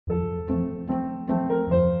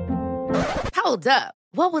Hold up.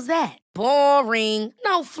 What was that? Boring.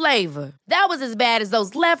 No flavor. That was as bad as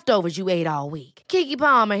those leftovers you ate all week. Keke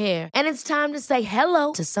Palmer here, and it's time to say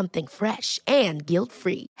hello to something fresh and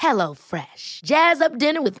guilt-free. Hello Fresh. Jazz up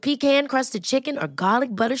dinner with pecan-crusted chicken or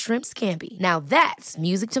garlic butter shrimp scampi. Now that's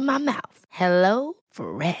music to my mouth. Hello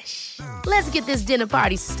Fresh. Let's get this dinner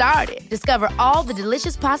party started. Discover all the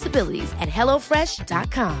delicious possibilities at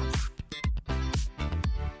hellofresh.com.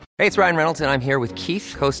 Hey, it's Ryan Reynolds, and I'm here with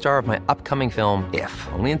Keith, co-star of my upcoming film, If,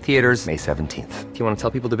 only in theaters May 17th. Do you want to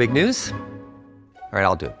tell people the big news? All right,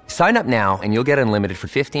 I'll do it. Sign up now and you'll get unlimited for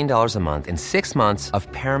 $15 a month and 6 months of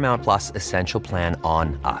Paramount Plus Essential Plan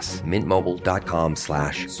on us.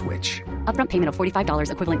 MintMobile.com/switch. Upfront payment of $45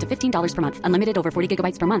 equivalent to $15 per month. Unlimited over 40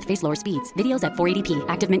 gigabytes per month. Face lower speeds. Videos at 480p.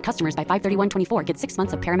 Active Mint customers by 531.24 get 6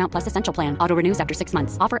 months of Paramount Plus Essential Plan. Auto renews after 6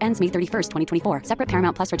 months. Offer ends May 31st, 2024. Separate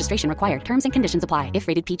Paramount Plus registration required. Terms and conditions apply if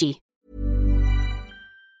rated PG.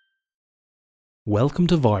 Welcome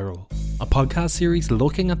to Viral, a podcast series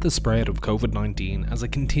looking at the spread of COVID-19 as it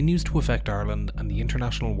continues to affect Ireland and the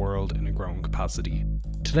international world in a growing capacity.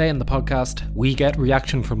 Today on the podcast, we get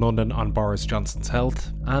reaction from London on Boris Johnson's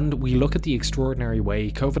health, and we look at the extraordinary way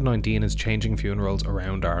COVID-19 is changing funerals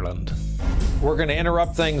around Ireland. We're going to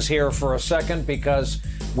interrupt things here for a second because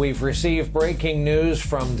we've received breaking news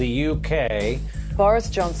from the UK. Boris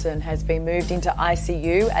Johnson has been moved into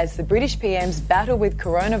ICU as the British PM's battle with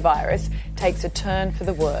coronavirus takes a turn for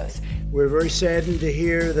the worse. We're very saddened to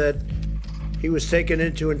hear that he was taken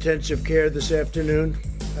into intensive care this afternoon.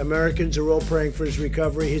 Americans are all praying for his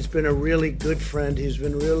recovery. He's been a really good friend. He's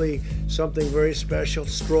been really something very special,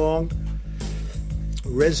 strong,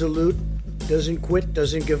 resolute, doesn't quit,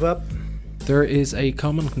 doesn't give up. There is a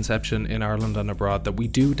common conception in Ireland and abroad that we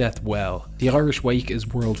do death well. The Irish wake is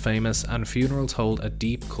world famous and funerals hold a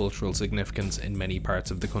deep cultural significance in many parts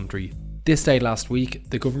of the country. This day last week,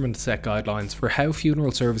 the government set guidelines for how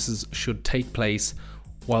funeral services should take place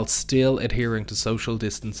while still adhering to social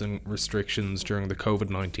distancing restrictions during the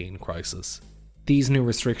COVID-19 crisis. These new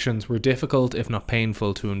restrictions were difficult, if not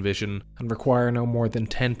painful, to envision and require no more than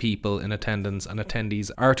 10 people in attendance, and attendees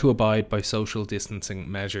are to abide by social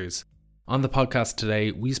distancing measures. On the podcast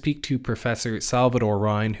today, we speak to Professor Salvador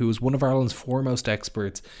Ryan, who is one of Ireland's foremost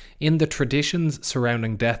experts in the traditions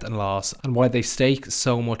surrounding death and loss and why they stake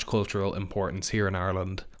so much cultural importance here in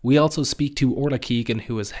Ireland. We also speak to Orla Keegan,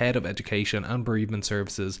 who is Head of Education and Bereavement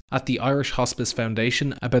Services at the Irish Hospice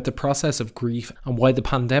Foundation, about the process of grief and why the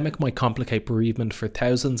pandemic might complicate bereavement for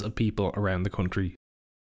thousands of people around the country.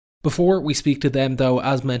 Before we speak to them though,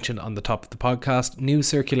 as mentioned on the top of the podcast, news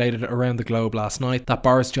circulated around the globe last night that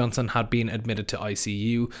Boris Johnson had been admitted to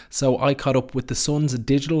ICU, so I caught up with The Sun's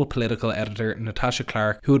digital political editor Natasha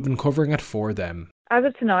Clark, who had been covering it for them. As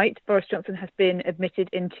of tonight, Boris Johnson has been admitted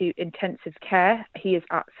into intensive care. He is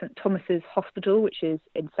at St Thomas's Hospital, which is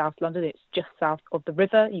in South London. It's just south of the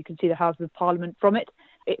river. You can see the Houses of Parliament from it.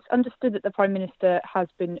 It's understood that the Prime Minister has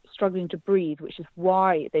been struggling to breathe, which is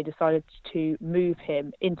why they decided to move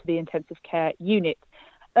him into the intensive care unit.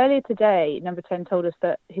 Earlier today, Number 10 told us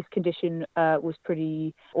that his condition was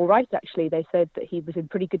pretty all right, actually. They said that he was in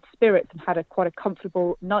pretty good spirits and had quite a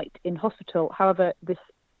comfortable night in hospital. However, this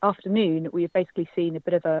afternoon, we have basically seen a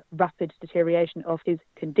bit of a rapid deterioration of his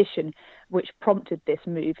condition, which prompted this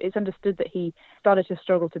move. It's understood that he started to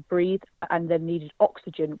struggle to breathe and then needed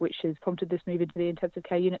oxygen, which has prompted this move into the intensive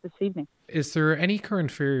care unit this evening. Is there any current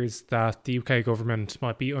fears that the UK government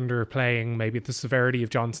might be underplaying maybe the severity of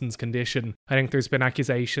Johnson's condition? I think there's been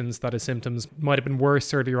accusations that his symptoms might have been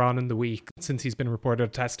worse earlier on in the week since he's been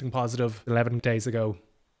reported testing positive 11 days ago.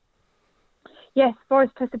 Yes, Boris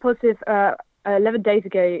tested positive 11 days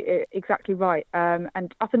ago, exactly right.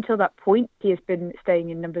 And up until that point, he has been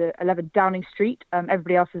staying in number 11 Downing Street.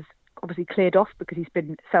 Everybody else has obviously cleared off because he's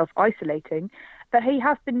been self-isolating. But he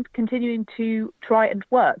has been continuing to try and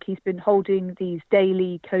work. He's been holding these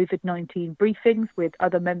daily COVID-19 briefings with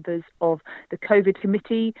other members of the COVID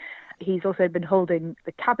committee. He's also been holding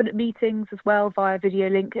the cabinet meetings as well via video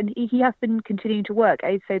link, and he has been continuing to work.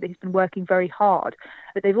 I'd say that he's been working very hard,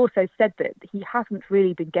 but they've also said that he hasn't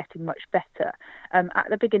really been getting much better. At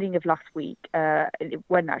the beginning of last week,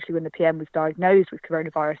 when the PM was diagnosed with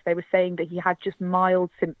coronavirus, they were saying that he had just mild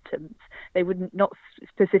symptoms. They were not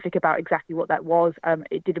specific about exactly what that was.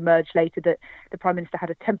 It did emerge later that the Prime Minister had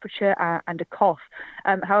a temperature and a cough.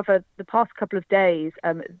 However, the past couple of days,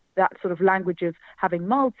 that sort of language of having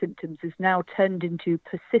mild symptoms is now turned into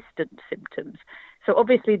persistent symptoms. So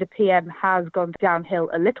obviously the PM has gone downhill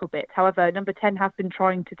a little bit. However, number 10 has been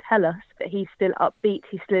trying to tell us that he's still upbeat,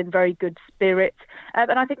 he's still in very good spirits.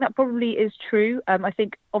 And I think that probably is true. I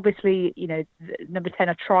think obviously, number 10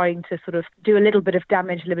 are trying to sort of do a little bit of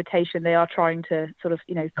damage limitation. They are trying to sort of,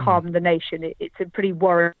 calm the nation. It's a pretty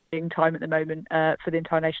worrying time at the moment for the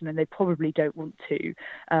entire nation, and they probably don't want to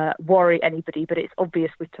worry anybody. But it's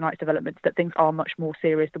obvious with tonight's developments that things are much more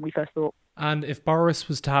serious than we first thought. And if Boris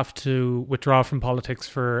was to have to withdraw from politics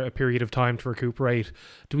for a period of time to recuperate,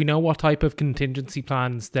 do we know what type of contingency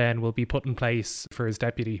plans then will be put in place for his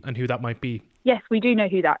deputy and who that might be? Yes, we do know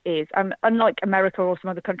who that is. Unlike America or some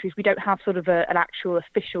other countries, we don't have sort of an actual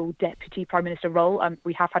official deputy prime minister role.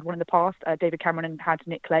 We have had one in the past. David Cameron had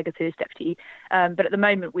Nick Clegg as his deputy. But at the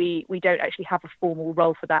moment, we don't actually have a formal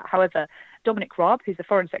role for that. However, Dominic Raab, who's the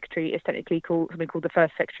foreign secretary, is technically something called the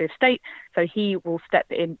first secretary of state. So he will step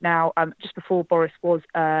in now. Just before Boris was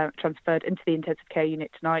transferred into the intensive care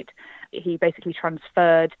unit tonight, he basically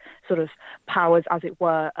transferred sort of powers, as it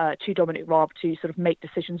were, to Dominic Raab to sort of make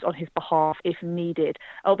decisions on his behalf if needed.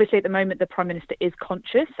 Obviously, at the moment, the Prime Minister is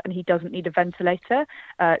conscious and he doesn't need a ventilator.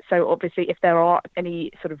 So obviously, if there are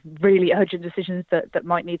any sort of really urgent decisions that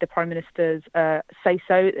might need the Prime Minister's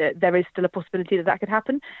say-so, there is still a possibility that could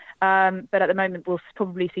happen. But at the moment, we'll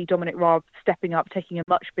probably see Dominic Raab stepping up, taking a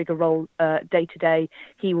much bigger role day to day.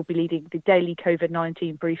 He will be leading the daily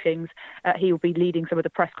COVID-19 briefings. He will be leading some of the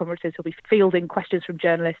press conferences. He'll be fielding questions from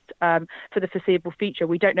journalists for the foreseeable future.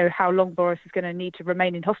 We don't know how long Boris is going to need to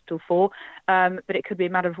remain in hospital for, but it could be a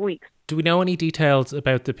matter of weeks. Do we know any details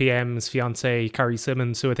about the PM's fiancée, Carrie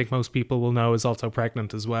Symonds, who I think most people will know is also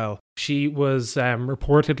pregnant as well? She was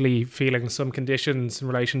reportedly feeling some conditions in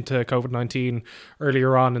relation to COVID-19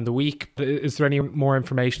 earlier on in the week. Is there any more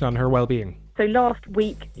information on her well-being? So last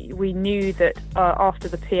week, we knew that after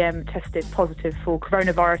the PM tested positive for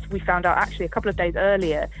coronavirus, we found out actually a couple of days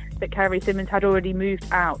earlier that Carrie Symonds had already moved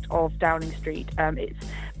out of Downing Street. It's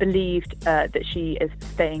believed that she is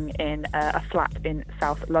staying in a flat in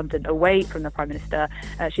South London away from the Prime Minister.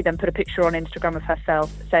 She then put a picture on Instagram of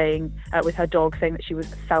herself saying, with her dog, saying that she was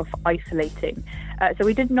self-isolating. So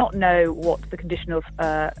we did not know what the condition of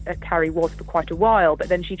Carrie was for quite a while, but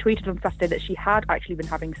then she tweeted on Saturday that she had actually been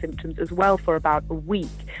having symptoms as well for about a week.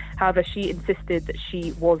 However, she insisted that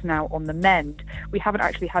she was now on the mend. We haven't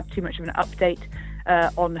actually had too much of an update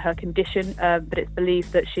on her condition, but it's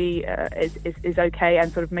believed that she is okay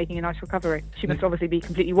and sort of making a nice recovery. She must obviously be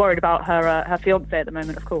completely worried about her fiancé at the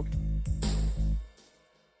moment, of course.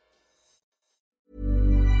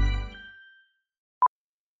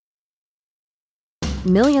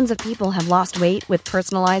 Millions of people have lost weight with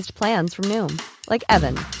personalized plans from Noom. Like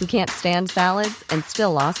Evan, who can't stand salads and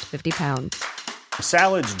still lost 50 pounds.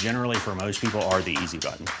 Salads generally for most people are the easy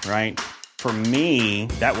button, right? For me,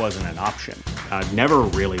 that wasn't an option. I never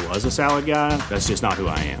really was a salad guy. That's just not who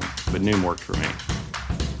I am. But Noom worked for me.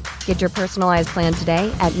 Get your personalized plan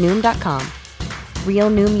today at Noom.com. Real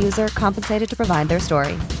Noom user compensated to provide their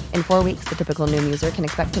story. In 4 weeks, the typical Noom user can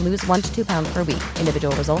expect to lose 1 to 2 pounds per week.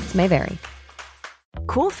 Individual results may vary.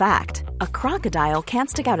 Cool fact, a crocodile can't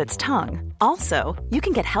stick out its tongue. Also, you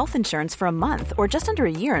can get health insurance for a month or just under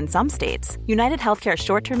a year in some states. United Healthcare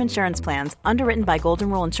short-term insurance plans, underwritten by Golden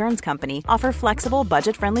Rule Insurance Company, offer flexible,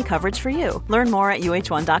 budget-friendly coverage for you. Learn more at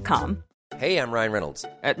UH1.com. Hey, I'm Ryan Reynolds.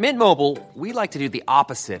 At Mint Mobile, we like to do the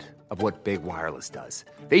opposite of what Big Wireless does.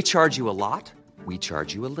 They charge you a lot. We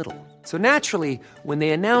charge you a little. So naturally, when they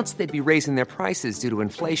announced they'd be raising their prices due to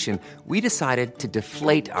inflation, we decided to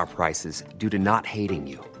deflate our prices due to not hating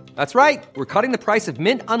you. That's right. We're cutting the price of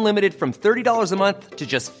Mint Unlimited from $30 a month to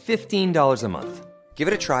just $15 a month. Give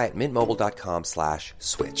it a try at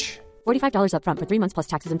mintmobile.com/switch. $45 up front for 3 months plus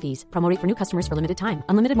taxes and fees. Promo rate for new customers for limited time.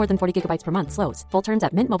 Unlimited more than 40 gigabytes per month. Slows full terms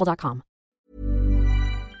at mintmobile.com.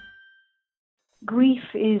 Grief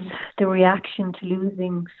is the reaction to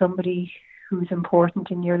losing somebody who's important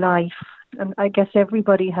in your life. And I guess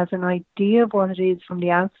everybody has an idea of what it is from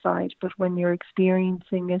the outside, but when you're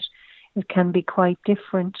experiencing it, it can be quite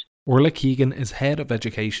different. Orla Keegan is Head of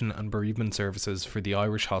Education and Bereavement Services for the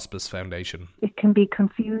Irish Hospice Foundation. It can be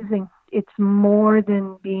confusing. It's more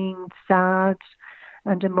than being sad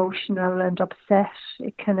and emotional and upset.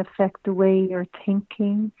 It can affect the way you're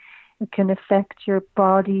thinking. It can affect your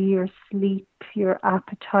body, your sleep, your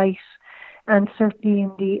appetite. And certainly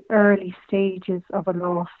in the early stages of a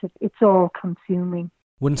loss, it's all consuming.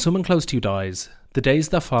 When someone close to you dies, the days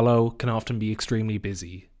that follow can often be extremely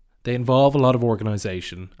busy. They involve a lot of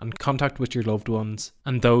organisation and contact with your loved ones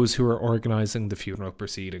and those who are organising the funeral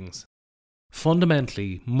proceedings.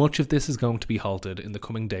 Fundamentally, much of this is going to be halted in the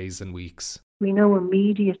coming days and weeks. We know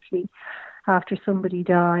immediately after somebody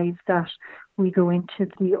dies that We go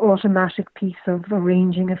into the automatic piece of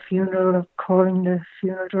arranging a funeral, of calling the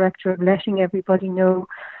funeral director, of letting everybody know,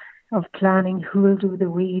 of planning who will do the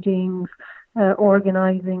readings,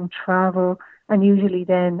 organising travel, and usually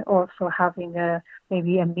then also having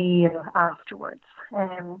maybe a meal afterwards.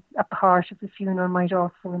 A part of the funeral might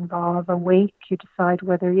also involve a wake. You decide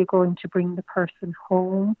whether you're going to bring the person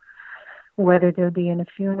home, whether they'll be in a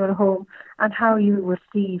funeral home, and how you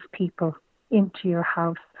receive people into your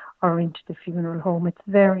house or into the funeral home. It's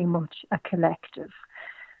very much a collective.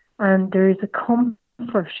 And there is a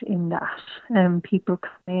comfort in that. People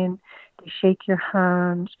come in, they shake your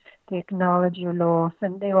hand, they acknowledge your loss,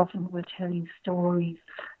 and they often will tell you stories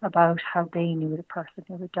about how they knew the person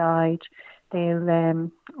who had died.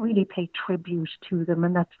 They'll really pay tribute to them,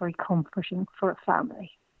 and that's very comforting for a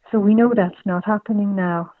family. So we know that's not happening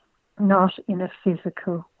now, not in a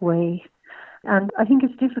physical way. And I think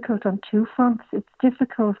it's difficult on two fronts. It's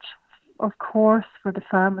difficult, of course, for the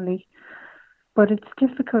family, but it's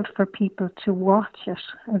difficult for people to watch it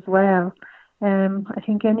as well. I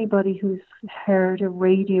think anybody who's heard a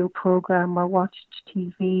radio program or watched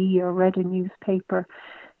TV or read a newspaper,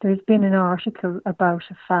 there's been an article about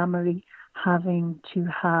a family having to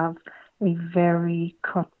have a very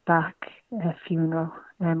cut back funeral,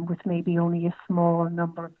 with maybe only a small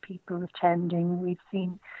number of people attending. We've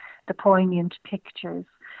seen the poignant pictures,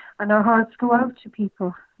 and our hearts go out to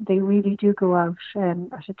people. They really do go out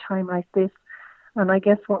at a time like this. And I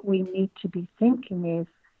guess what we need to be thinking is,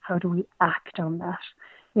 how do we act on that?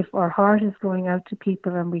 If our heart is going out to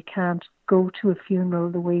people and we can't go to a funeral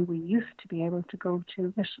the way we used to be able to go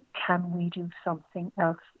to it, can we do something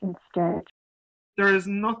else instead? There is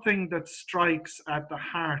nothing that strikes at the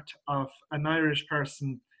heart of an Irish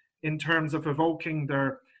person in terms of evoking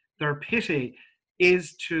their pity,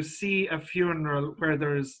 is to see a funeral where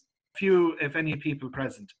there's few, if any, people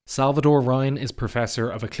present. Salvador Ryan is Professor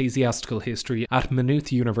of Ecclesiastical History at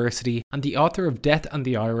Maynooth University and the author of Death and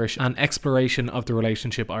the Irish, an exploration of the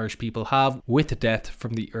relationship Irish people have with death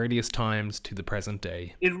from the earliest times to the present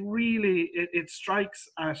day. It really strikes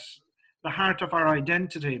at the heart of our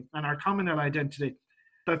identity and our communal identity,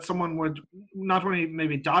 that someone would not only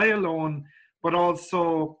maybe die alone, but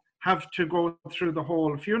also have to go through the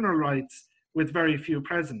whole funeral rites with very few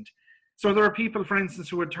present. So there are people, for instance,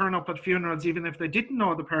 who would turn up at funerals even if they didn't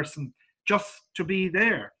know the person, just to be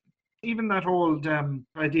there. Even that old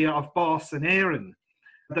idea of Bás in Éireann,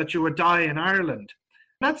 that you would die in Ireland.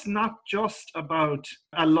 That's not just about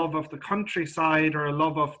a love of the countryside or a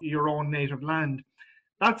love of your own native land.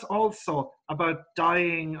 That's also about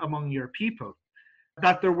dying among your people,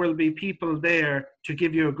 that there will be people there to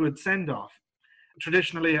give you a good send-off.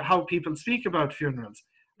 Traditionally, how people speak about funerals,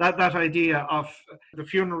 that idea of the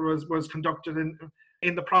funeral was conducted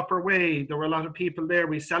in the proper way. There were a lot of people there.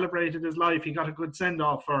 We celebrated his life. He got a good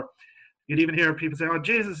send-off. Or you'd even hear people say, oh,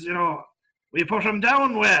 Jesus, we put him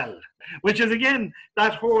down well. Which is, again,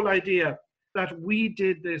 that whole idea that we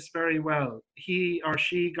did this very well. He or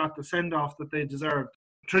she got the send-off that they deserved.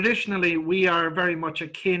 Traditionally, we are very much a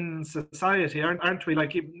kin society, aren't we?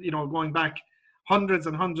 Like, going back hundreds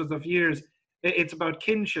and hundreds of years, it's about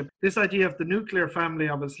kinship. This idea of the nuclear family,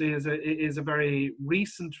 obviously, is a very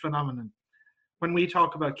recent phenomenon. When we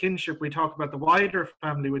talk about kinship, we talk about the wider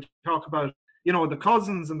family. We talk about, the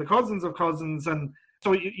cousins and the cousins of cousins. And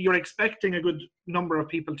so you're expecting a good number of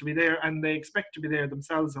people to be there, and they expect to be there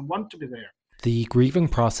themselves and want to be there. The grieving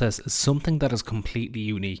process is something that is completely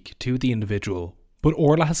unique to the individual. But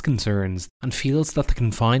Orla has concerns and feels that the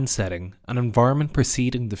confined setting and environment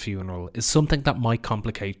preceding the funeral is something that might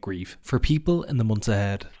complicate grief for people in the months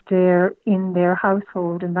ahead. They're in their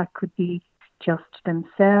household, and that could be just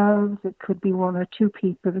themselves, it could be one or two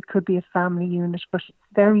people, it could be a family unit, but it's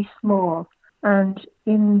very small. And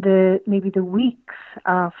in maybe the weeks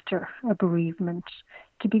after a bereavement,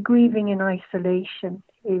 to be grieving in isolation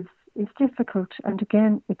is difficult. And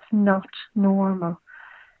again, it's not normal.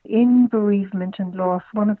 In bereavement and loss,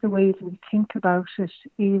 one of the ways we think about it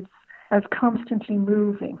is as constantly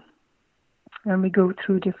moving. And we go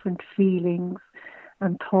through different feelings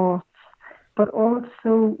and thoughts, but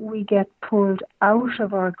also we get pulled out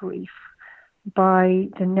of our grief by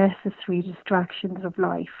the necessary distractions of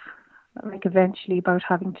life, like eventually about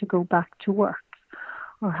having to go back to work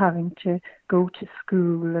or having to go to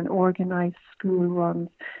school and organise school runs.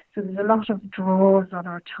 So there's a lot of draws on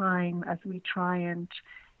our time as we try and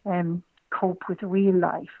cope with real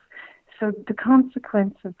life. So the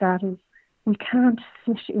consequence of that is we can't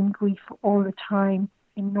sit in grief all the time.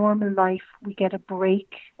 In normal life, we get a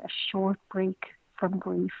break, a short break from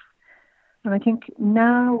grief. And I think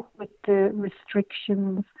now with the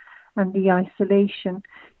restrictions and the isolation,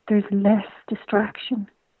 there's less distraction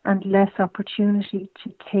and less opportunity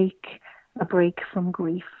to take a break from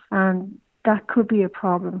grief. And that could be a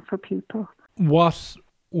problem for people. What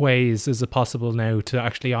ways is it possible now to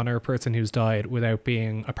actually honour a person who's died without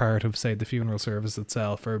being a part of, say, the funeral service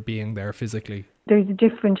itself or being there physically? There's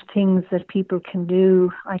different things that people can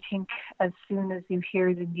do. I think as soon as you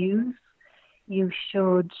hear the news, you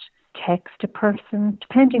should text a person,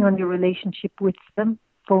 depending on your relationship with them,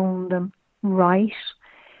 phone them, write.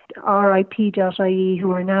 RIP.ie,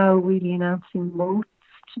 who are now really announcing most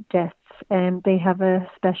deaths, they have a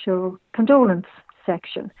special condolence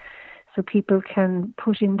section. So people can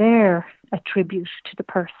put in there a tribute to the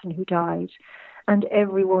person who died. And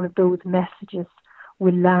every one of those messages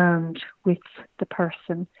will land with the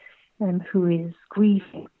person who is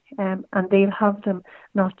grieving. And they'll have them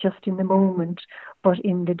not just in the moment, but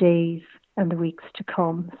in the days and the weeks to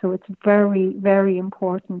come. So it's very, very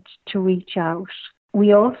important to reach out.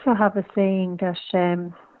 We also have a saying that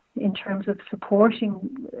in terms of supporting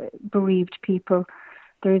bereaved people,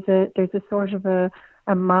 there's a sort of a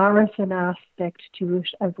marathon aspect to it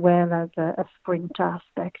as well as a sprint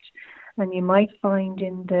aspect. And you might find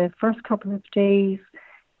in the first couple of days,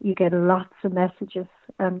 you get lots of messages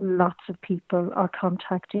and lots of people are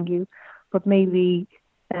contacting you. But maybe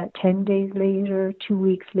 10 days later, 2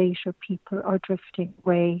 weeks later, people are drifting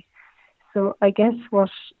away. So I guess what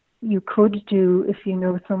you could do if you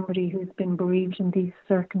know somebody who's been bereaved in these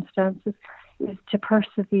circumstances is to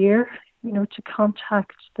persevere, to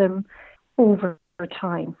contact them over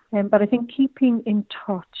time. But I think keeping in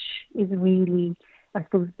touch is really, I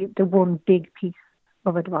suppose, the one big piece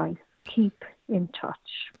of advice. Keep in touch.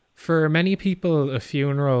 For many people, a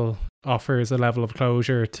funeral offers a level of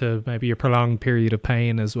closure to maybe a prolonged period of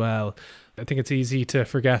pain as well. I think it's easy to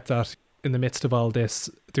forget that in the midst of all this,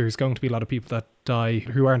 there's going to be a lot of people that die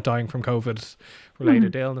who aren't dying from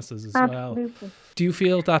COVID-related illnesses as Absolutely. well. Do you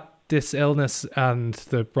feel that this illness and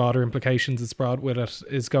the broader implications it's brought with it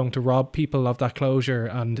is going to rob people of that closure?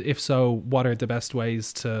 And if so, what are the best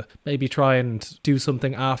ways to maybe try and do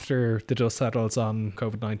something after the dust settles on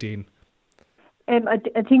COVID-19?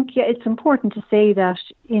 I think it's important to say that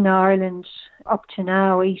in Ireland, up to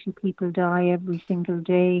now, 80 people die every single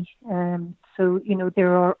day. So,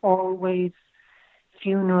 there are always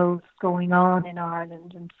funerals going on in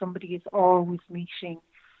Ireland, and somebody is always meeting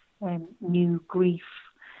new grief.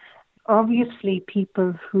 Obviously,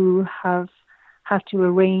 people who have had to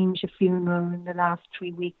arrange a funeral in the last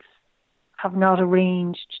 3 weeks have not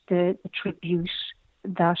arranged the tribute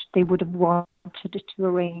that they would have wanted it to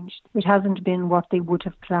arrange. It hasn't been what they would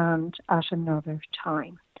have planned at another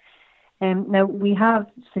time. Now, we have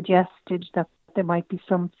suggested that there might be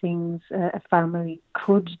some things a family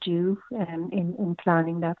could do in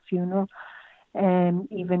planning that funeral,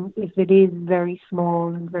 even if it is very small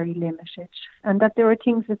and very limited, and that there are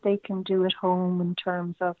things that they can do at home in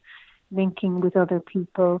terms of linking with other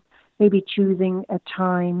people, maybe choosing a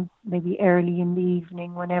time, maybe early in the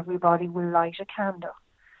evening when everybody will light a candle,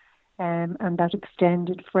 and that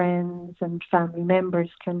extended friends and family members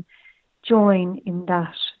can join in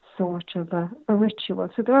that sort of a ritual.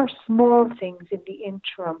 So there are small things in the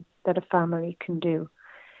interim that a family can do.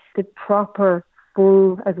 The proper,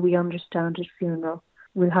 full, as we understand it, funeral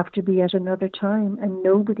will have to be at another time, and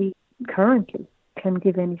nobody currently can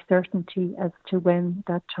give any certainty as to when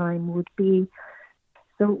that time would be.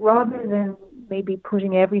 So rather than maybe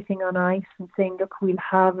putting everything on ice and saying, look, we'll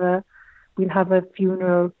have a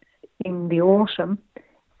funeral in the autumn,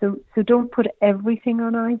 so don't put everything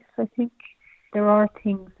on ice. I think there are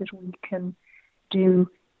things that we can do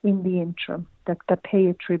in the interim that pay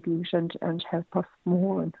a tribute and help us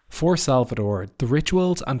mourn. For Salvador, the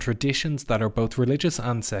rituals and traditions that are both religious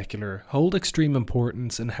and secular hold extreme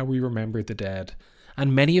importance in how we remember the dead,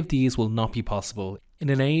 and many of these will not be possible in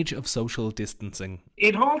an age of social distancing.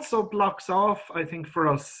 It also blocks off, I think, for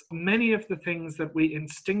us, many of the things that we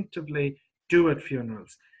instinctively do at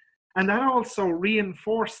funerals. And that also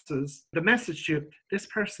reinforces the message to you, this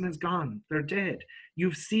person is gone, they're dead.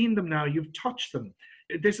 You've seen them now, you've touched them.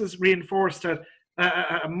 This is reinforced at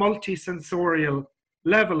a multi-sensorial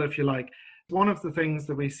level, if you like. One of the things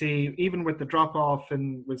that we see, even with the drop-off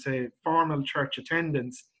in, we'll say, formal church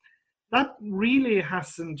attendance, that really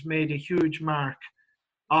hasn't made a huge mark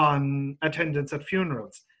on attendance at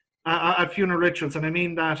funerals, at funeral rituals. And I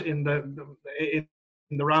mean that in the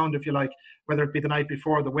round, if you like, whether it be the night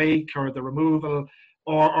before the wake or the removal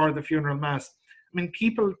or the funeral mass. I mean,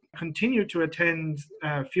 people continue to attend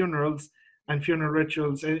funerals and funeral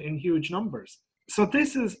rituals in huge numbers. So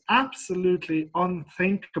this is absolutely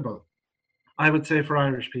unthinkable, I would say, for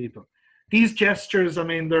Irish people. These gestures, I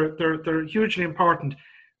mean, they're hugely important,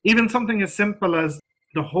 Even something as simple as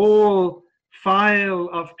the whole file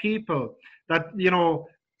of people that,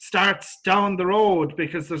 starts down the road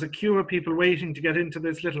because there's a queue of people waiting to get into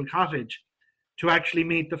this little cottage to actually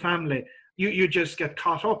meet the family. You just get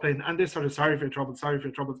caught up in, and this sort of sorry for your troubles,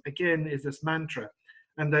 again, is this mantra.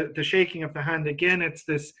 And the shaking of the hand, again, it's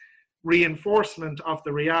this reinforcement of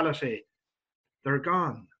the reality. They're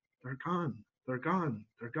gone, they're gone, they're gone,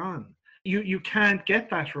 they're gone. You can't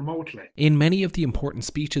get that remotely. In many of the important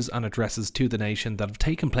speeches and addresses to the nation that have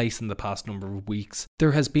taken place in the past number of weeks,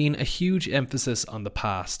 there has been a huge emphasis on the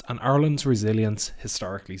past and Ireland's resilience,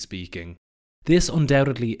 historically speaking. This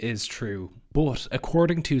undoubtedly is true, but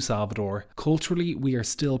according to Salvador, culturally we are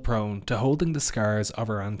still prone to holding the scars of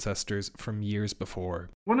our ancestors from years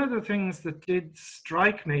before. One of the things that did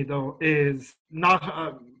strike me, though, is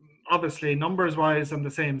not obviously numbers-wise on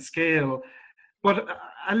the same scale, but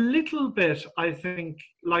a little bit, I think,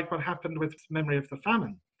 like what happened with memory of the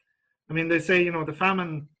famine. I mean, they say, the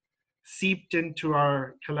famine seeped into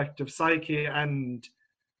our collective psyche and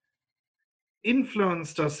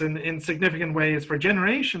influenced us in significant ways for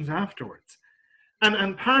generations afterwards.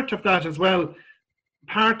 And part of that as well,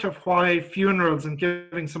 part of why funerals and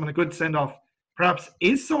giving someone a good send-off perhaps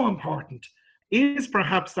is so important, is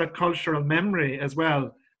perhaps that cultural memory as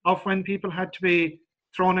well of when people had to be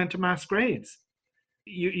thrown into mass graves.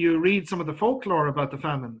 You read some of the folklore about the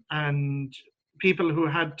famine and people who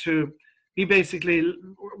had to be basically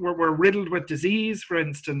were riddled with disease, for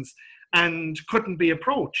instance, and couldn't be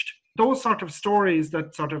approached. Those sort of stories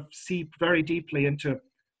that sort of seep very deeply into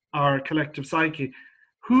our collective psyche.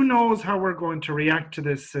 Who knows how we're going to react to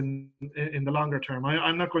this in the longer term?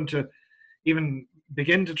 I'm not going to even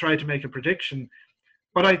begin to try to make a prediction,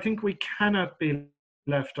 but I think we cannot be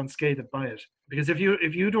left unscathed by it. Because if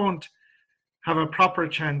you don't have a proper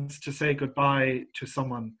chance to say goodbye to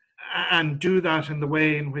someone and do that in the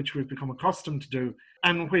way in which we've become accustomed to do,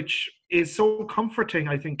 and which is so comforting,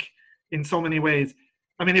 I think, in so many ways.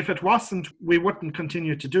 I mean, if it wasn't, we wouldn't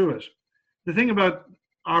continue to do it. The thing about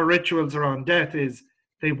our rituals around death is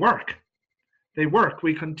they work. They work.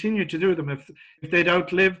 We continue to do them. If they'd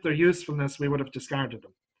outlived their usefulness, we would have discarded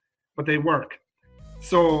them. But they work.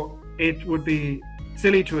 So it would be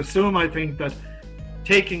silly to assume, I think, that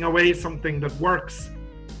taking away something that works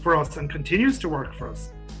for us and continues to work for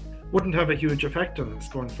us wouldn't have a huge effect on us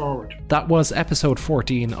going forward. That was episode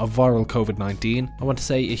 14 of Viral COVID-19. I want to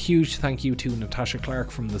say a huge thank you to Natasha Clark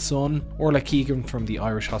from The Sun, Orla Keegan from the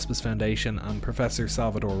Irish Hospice Foundation, and Professor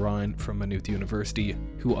Salvador Ryan from Maynooth University,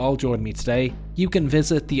 who all joined me today. You can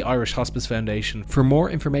visit the Irish Hospice Foundation for more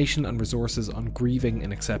information and resources on grieving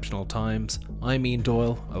in exceptional times. I'm Ian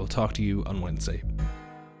Doyle. I will talk to you on Wednesday.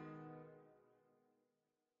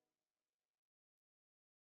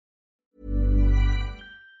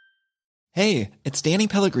 Hey, it's Danny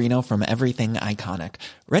Pellegrino from Everything Iconic.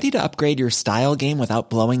 Ready to upgrade your style game without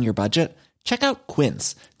blowing your budget? Check out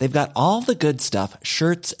Quince. They've got all the good stuff,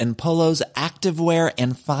 shirts and polos, activewear,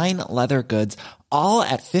 and fine leather goods, all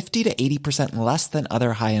at 50 to 80% less than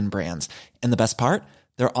other high-end brands. And the best part?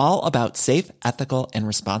 They're all about safe, ethical, and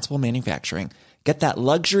responsible manufacturing. Get that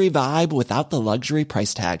luxury vibe without the luxury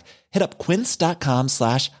price tag. Hit up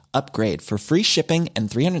quince.com/upgrade for free shipping and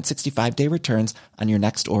 365-day returns on your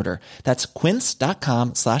next order. That's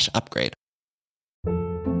quince.com/upgrade.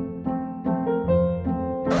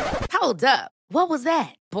 Hold up. What was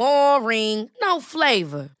that? Boring. No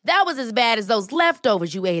flavor. That was as bad as those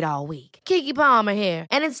leftovers you ate all week. Keke Palmer here,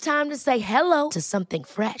 and it's time to say hello to something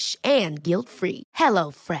fresh and guilt-free.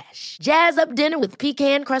 HelloFresh. Jazz up dinner with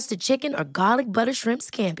pecan-crusted chicken or garlic butter shrimp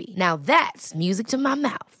scampi. Now that's music to my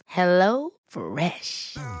mouth.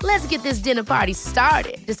 HelloFresh. Let's get this dinner party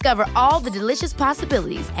started. Discover all the delicious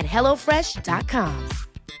possibilities at HelloFresh.com.